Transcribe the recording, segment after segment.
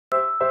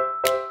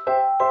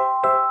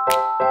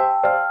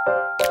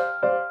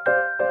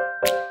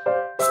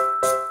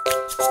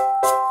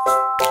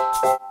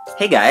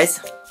Hey guys,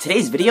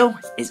 today's video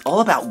is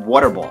all about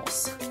water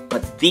balls,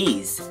 but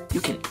these you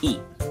can eat.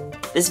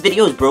 This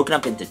video is broken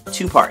up into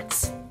two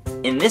parts.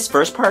 In this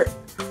first part,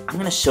 I'm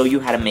going to show you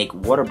how to make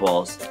water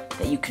balls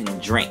that you can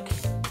drink.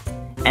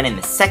 And in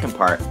the second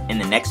part, in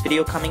the next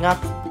video coming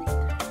up,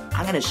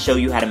 I'm going to show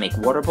you how to make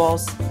water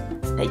balls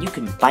that you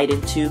can bite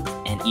into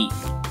and eat.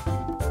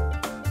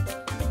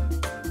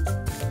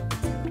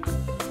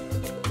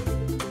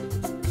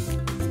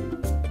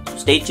 So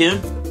stay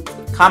tuned,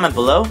 comment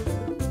below,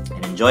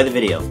 and enjoy the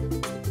video.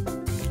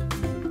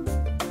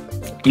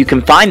 You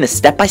can find the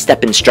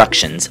step-by-step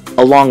instructions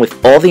along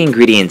with all the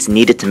ingredients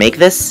needed to make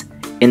this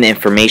in the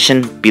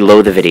information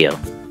below the video.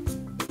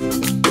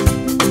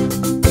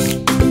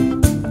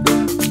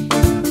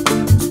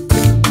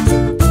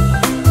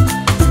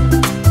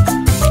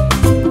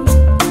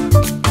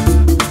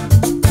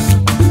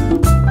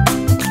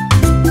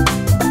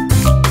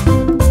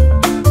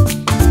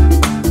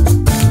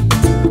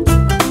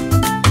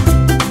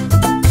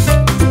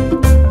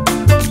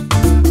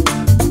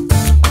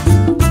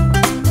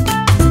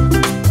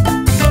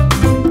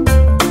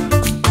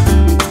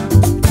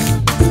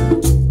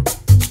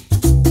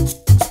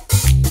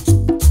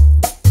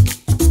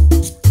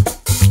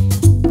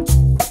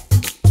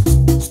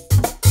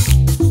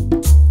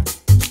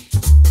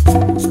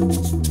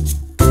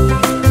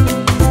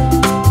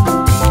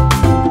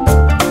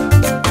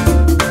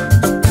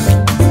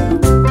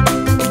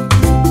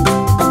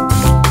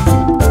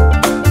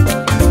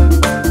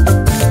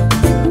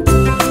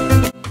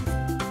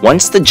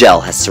 Once the gel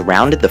has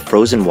surrounded the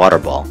frozen water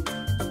ball,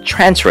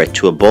 transfer it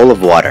to a bowl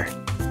of water.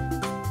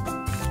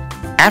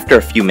 After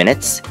a few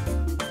minutes,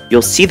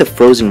 you'll see the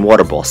frozen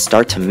water ball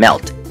start to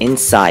melt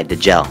inside the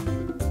gel.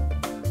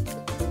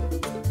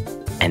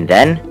 And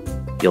then,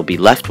 you'll be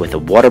left with a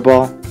water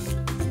ball,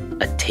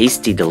 a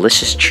tasty,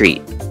 delicious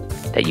treat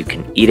that you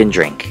can eat and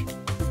drink.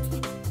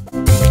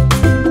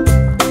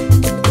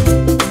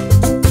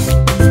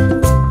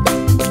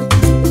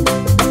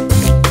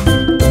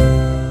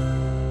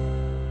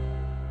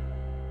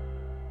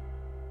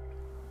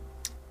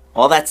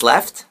 All that's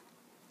left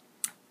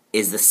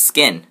is the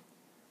skin,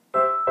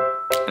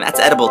 and that's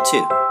edible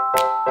too.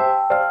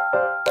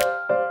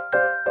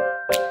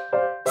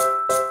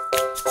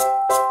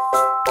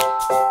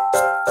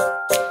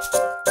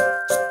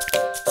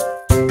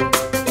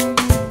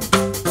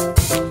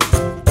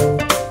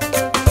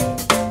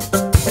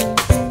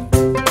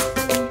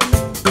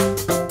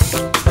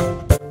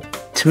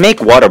 To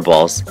make water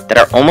balls that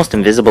are almost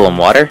invisible in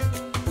water,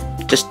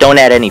 just don't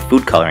add any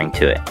food coloring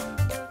to it.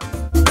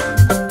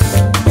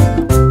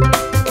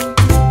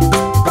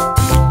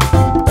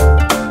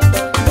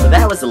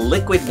 A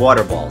liquid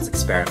water balls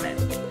experiment.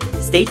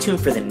 Stay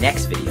tuned for the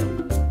next video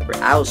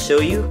where I will show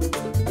you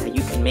how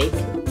you can make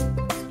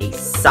a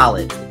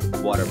solid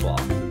water ball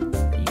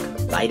that you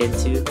can bite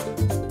into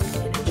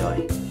and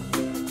enjoy.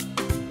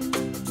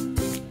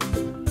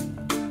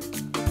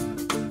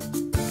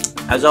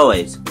 As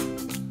always,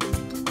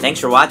 thanks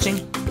for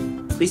watching.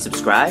 Please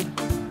subscribe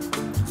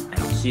and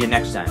I'll see you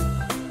next time.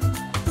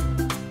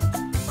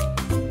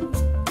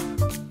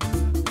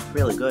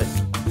 Really good.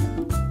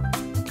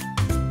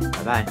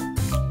 Bye-bye.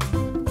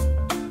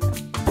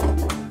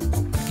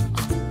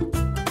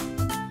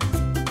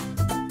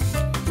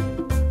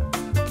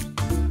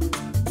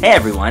 Hey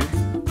everyone,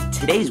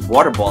 today's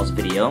water balls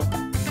video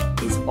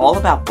is all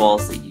about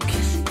balls that you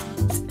can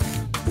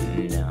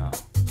eat. No.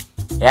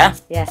 Yeah?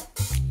 Yeah.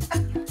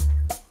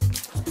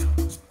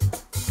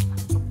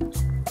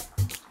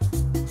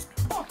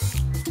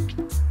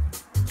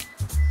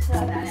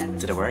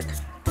 Did it work?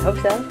 I hope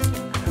so. I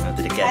don't know,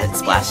 did it get it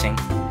splashing?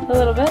 A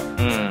little bit. I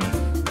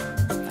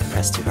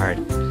pressed too hard.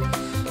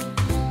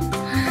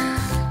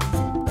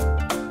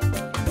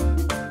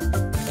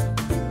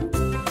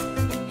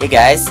 Hey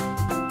guys.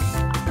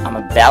 I'm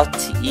about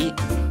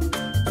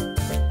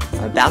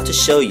to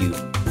show you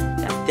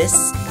that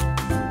this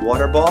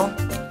water ball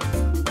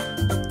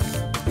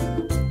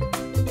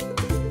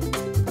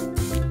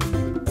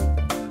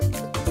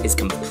is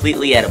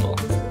completely edible.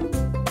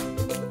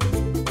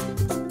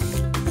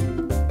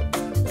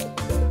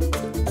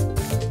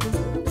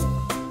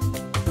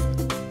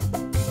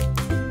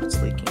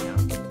 What's leaking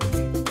out?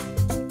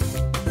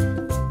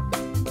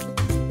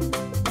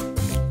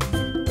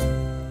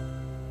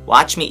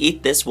 Watch me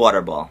eat this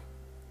water ball.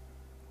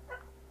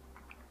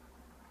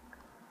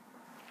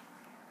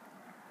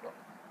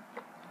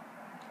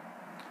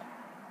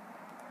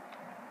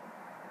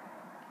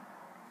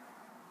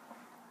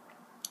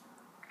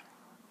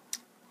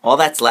 All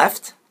that's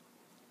left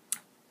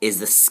is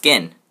the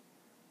skin,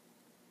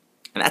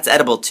 and that's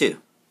edible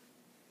too.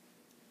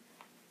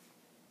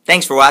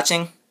 Thanks for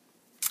watching.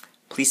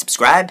 Please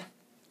subscribe,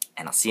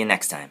 and I'll see you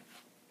next time.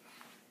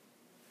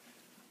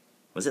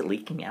 Was it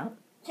leaking out?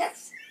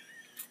 Yes.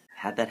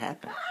 How'd that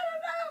happen? I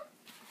don't know.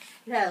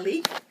 Did that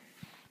leak?